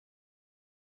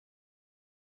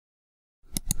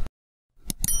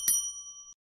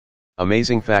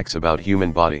Amazing facts about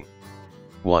human body.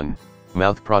 1.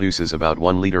 Mouth produces about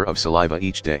 1 liter of saliva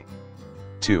each day.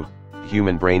 2.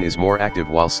 Human brain is more active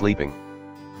while sleeping.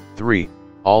 3.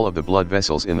 All of the blood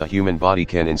vessels in the human body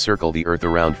can encircle the earth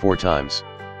around 4 times.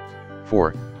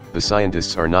 4. The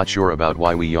scientists are not sure about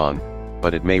why we yawn,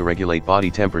 but it may regulate body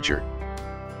temperature.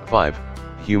 5.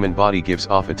 Human body gives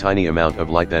off a tiny amount of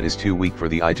light that is too weak for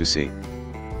the eye to see.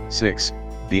 6.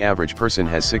 The average person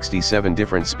has 67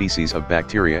 different species of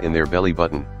bacteria in their belly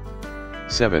button.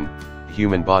 7.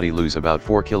 Human body lose about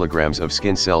 4 kilograms of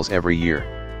skin cells every year.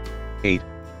 8.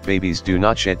 Babies do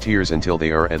not shed tears until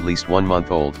they are at least 1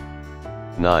 month old.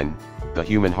 9. The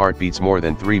human heart beats more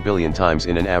than 3 billion times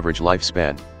in an average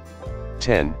lifespan.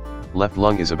 10. Left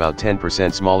lung is about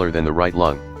 10% smaller than the right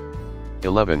lung.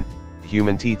 11.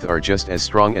 Human teeth are just as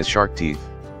strong as shark teeth.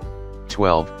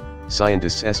 12.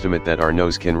 Scientists estimate that our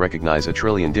nose can recognize 1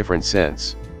 trillion different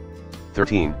scents.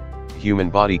 13. Human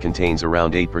body contains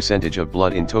around 8% of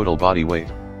blood in total body weight.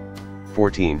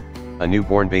 14. A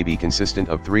newborn baby consistent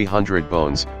of 300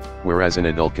 bones, whereas an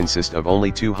adult consists of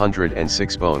only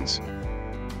 206 bones.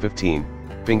 15.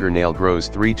 Fingernail grows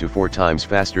 3 to 4 times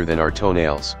faster than our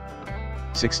toenails.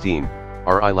 16.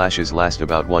 Our eyelashes last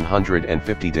about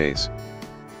 150 days.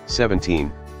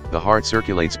 17. The heart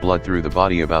circulates blood through the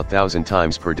body about 1,000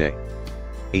 times per day.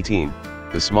 18.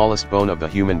 The smallest bone of the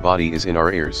human body is in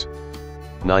our ears.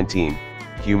 19.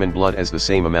 Human blood has the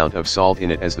same amount of salt in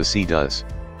it as the sea does.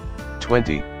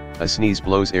 20. A sneeze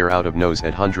blows air out of nose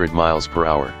at 100 miles per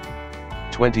hour.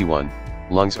 21.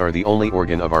 Lungs are the only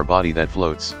organ of our body that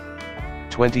floats.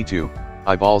 22.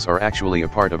 Eyeballs are actually a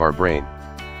part of our brain.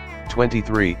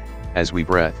 23. As we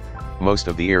breathe, most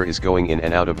of the air is going in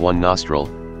and out of one nostril.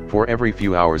 For every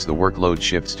few hours the workload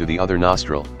shifts to the other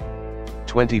nostril.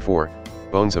 24.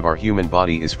 Bones of our human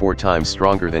body is 4 times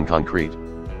stronger than concrete.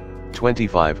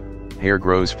 25. Hair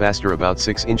grows faster about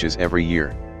 6 inches every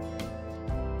year.